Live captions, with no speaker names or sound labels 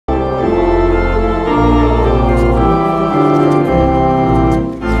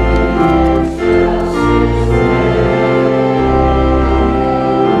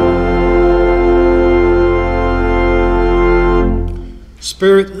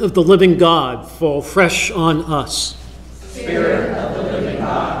Spirit of the living God, fall fresh on us. Spirit of the living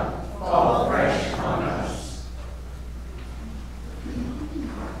God, fall fresh on us.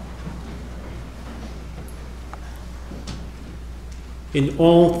 In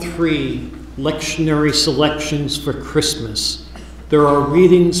all three lectionary selections for Christmas, there are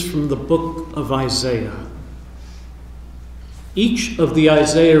readings from the book of Isaiah. Each of the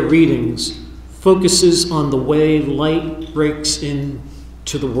Isaiah readings focuses on the way light breaks into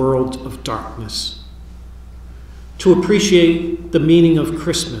the world of darkness. To appreciate the meaning of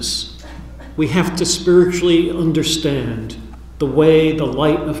Christmas, we have to spiritually understand the way the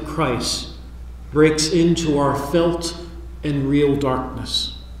light of Christ breaks into our felt and real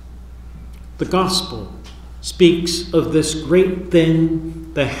darkness. The gospel speaks of this great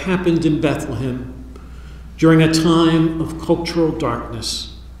thing that happened in Bethlehem during a time of cultural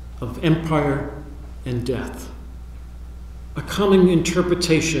darkness, of empire and death. A common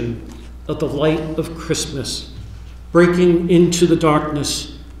interpretation of the light of Christmas breaking into the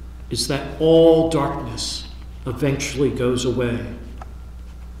darkness is that all darkness eventually goes away.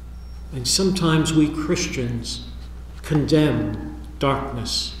 And sometimes we Christians condemn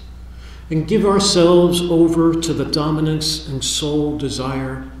darkness and give ourselves over to the dominance and sole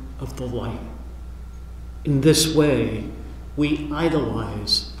desire of the light. In this way, we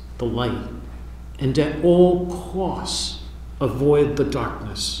idolize the light and at all costs avoid the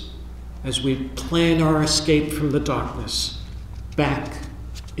darkness as we plan our escape from the darkness back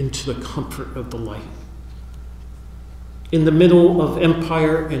into the comfort of the light. In the middle of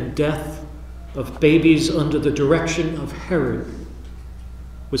empire and death, of babies under the direction of Herod,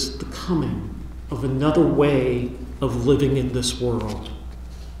 was the coming of another way of living in this world.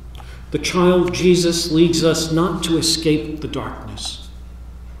 The child Jesus leads us not to escape the darkness,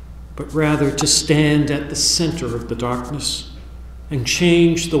 but rather to stand at the center of the darkness and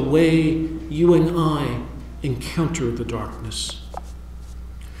change the way you and I encounter the darkness.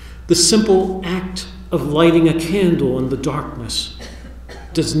 The simple act of lighting a candle in the darkness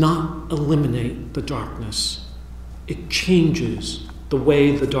does not eliminate the darkness. It changes the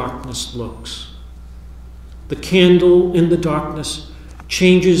way the darkness looks. The candle in the darkness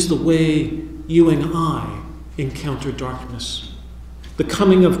changes the way you and I encounter darkness. The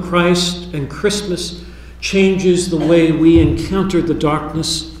coming of Christ and Christmas changes the way we encounter the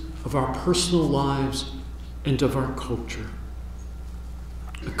darkness of our personal lives and of our culture.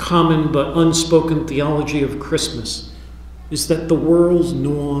 A common but unspoken theology of Christmas is that the world's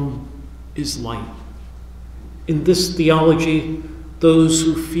norm is light. In this theology, those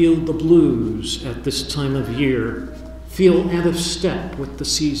who feel the blues at this time of year feel out of step with the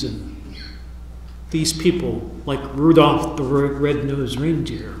season. These people, like Rudolph the red-nosed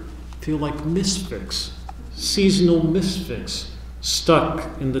reindeer, feel like misfits, seasonal misfits,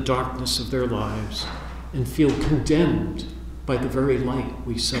 stuck in the darkness of their lives and feel condemned by the very light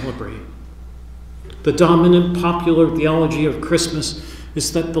we celebrate. The dominant popular theology of Christmas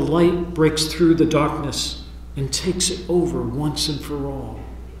is that the light breaks through the darkness and takes it over once and for all.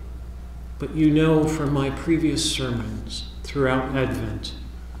 But you know from my previous sermons throughout Advent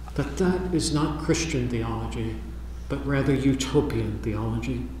that that is not Christian theology, but rather utopian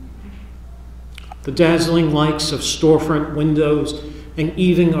theology. The dazzling lights of storefront windows and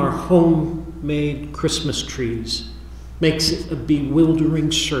even our homemade Christmas trees makes it a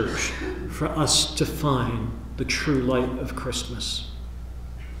bewildering search for us to find the true light of Christmas.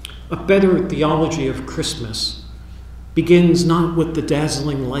 A better theology of Christmas begins not with the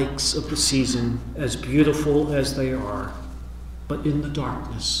dazzling lights of the season, as beautiful as they are, but in the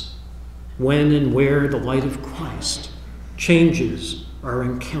darkness, when and where the light of Christ changes our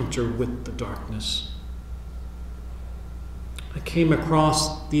encounter with the darkness. I came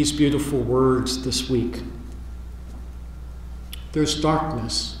across these beautiful words this week. There's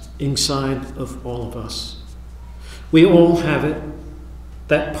darkness inside of all of us. We all have it,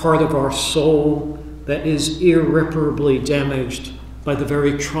 that part of our soul that is irreparably damaged by the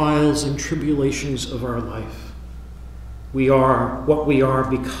very trials and tribulations of our life. We are what we are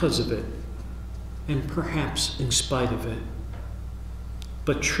because of it, and perhaps in spite of it.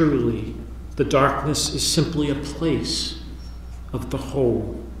 But truly, the darkness is simply a place of the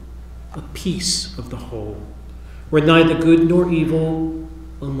whole, a piece of the whole, where neither good nor evil,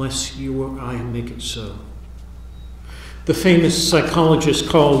 unless you or I make it so. The famous psychologist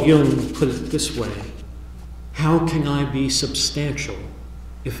Carl Jung put it this way: how can I be substantial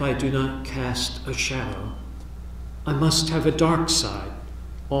if I do not cast a shadow? I must have a dark side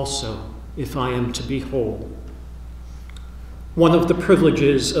also if I am to be whole. One of the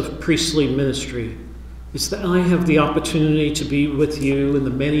privileges of priestly ministry is that I have the opportunity to be with you in the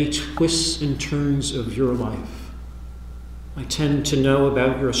many twists and turns of your life. I tend to know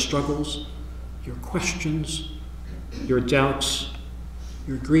about your struggles, your questions, your doubts,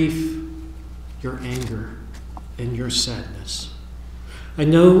 your grief, your anger, and your sadness. I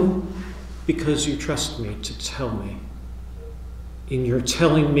know because you trust me to tell me. In your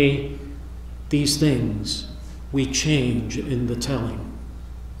telling me these things, we change in the telling.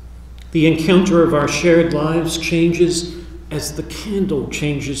 The encounter of our shared lives changes as the candle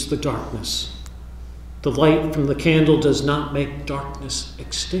changes the darkness. The light from the candle does not make darkness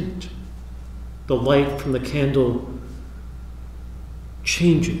extinct. The light from the candle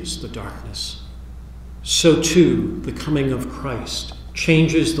changes the darkness. So too, the coming of Christ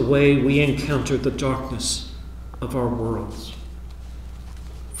changes the way we encounter the darkness of our worlds.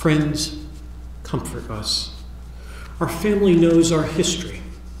 Friends, comfort us. Our family knows our history,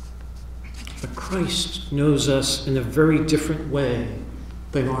 but Christ knows us in a very different way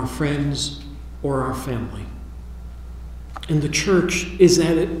than our friends or our family. And the church is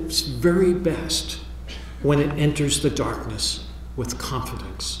at its very best when it enters the darkness with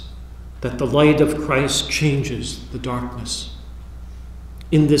confidence that the light of Christ changes the darkness.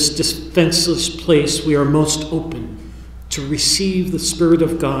 In this defenseless place, we are most open to receive the Spirit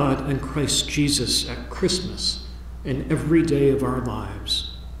of God and Christ Jesus at Christmas and every day of our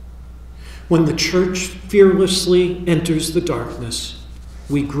lives. When the church fearlessly enters the darkness,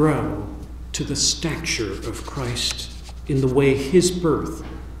 we grow to the stature of Christ in the way his birth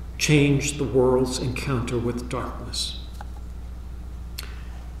changed the world's encounter with darkness.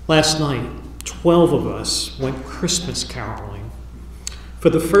 Last night, 12 of us went Christmas caroling for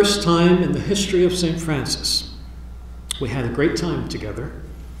the first time in the history of St. Francis. We had a great time together.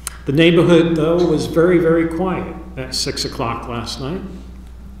 The neighborhood, though, was very, very quiet at 6 o'clock last night.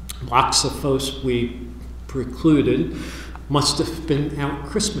 Lots of folks we precluded must have been out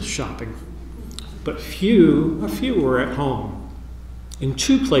Christmas shopping, but a few were at home. In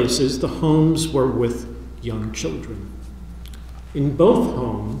 2 places, the homes were with young children. In both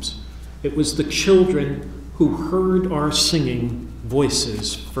homes, it was the children who heard our singing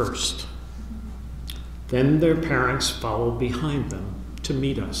voices first. Then their parents followed behind them to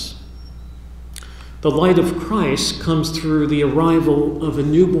meet us. The light of Christ comes through the arrival of a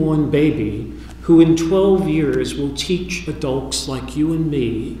newborn baby who in 12 years will teach adults like you and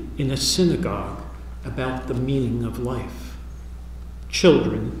me in a synagogue about the meaning of life.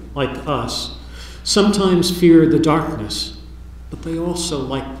 Children, like us, sometimes fear the darkness, but they also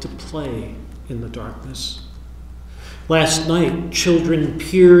like to play in the darkness. Last night, children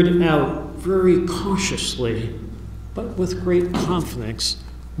peered out very cautiously, but with great confidence,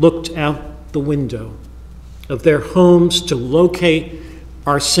 looked out the window of their homes to locate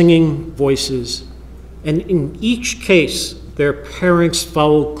our singing voices, and in each case, their parents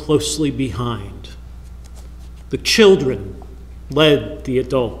followed closely behind. The children led the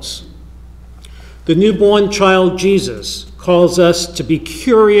adults. The newborn child Jesus calls us to be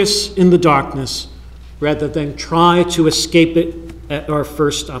curious in the darkness rather than try to escape it at our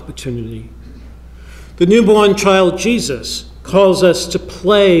first opportunity. The newborn child Jesus calls us to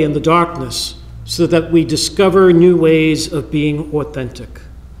play in the darkness so that we discover new ways of being authentic.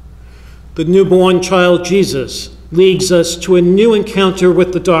 The newborn child Jesus leads us to a new encounter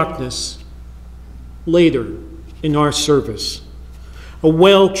with the darkness later in our service. A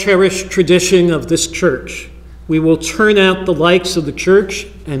well-cherished tradition of this church, we will turn out the lights of the church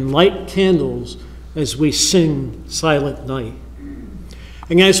and light candles as we sing Silent Night.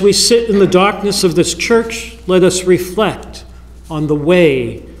 And as we sit in the darkness of this church, let us reflect on the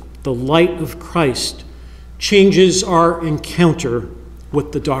way the light of Christ changes our encounter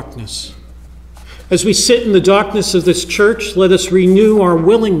with the darkness. As we sit in the darkness of this church, let us renew our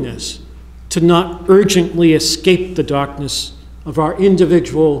willingness to not urgently escape the darkness of our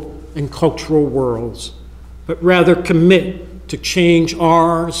individual and cultural worlds, but rather commit to change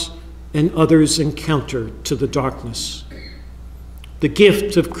ours and others' encounter to the darkness. The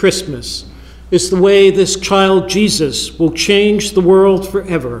gift of Christmas is the way this child Jesus will change the world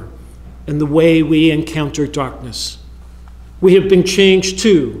forever and the way we encounter darkness. We have been changed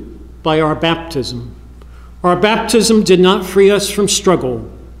too by our baptism. Our baptism did not free us from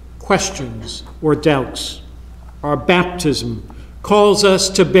struggle, questions, or doubts. Our baptism calls us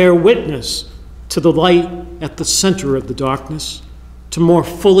to bear witness to the light at the center of the darkness, to more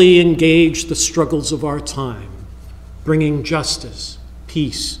fully engage the struggles of our time, bringing justice,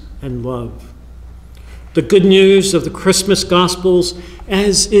 peace, and love. The good news of the Christmas Gospels,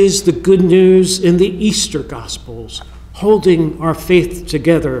 as is the good news in the Easter Gospels, holding our faith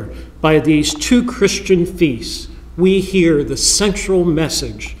together by these two Christian feasts, we hear the central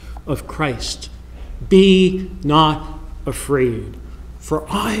message of Christ. Be not afraid, for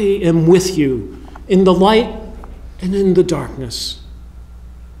I am with you in the light and in the darkness.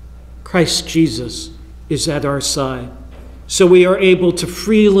 Christ Jesus is at our side, so we are able to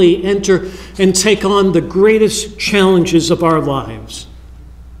freely enter and take on the greatest challenges of our lives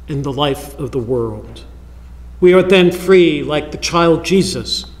and the life of the world. We are then free, like the child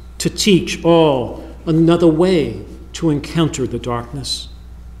Jesus, to teach all another way to encounter the darkness.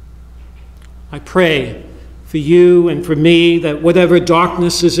 I pray for you and for me that whatever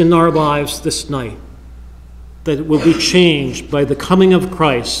darkness is in our lives this night, that it will be changed by the coming of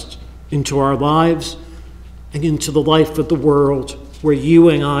Christ into our lives and into the life of the world where you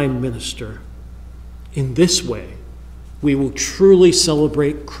and I minister. In this way, we will truly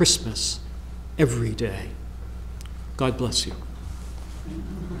celebrate Christmas every day. God bless you.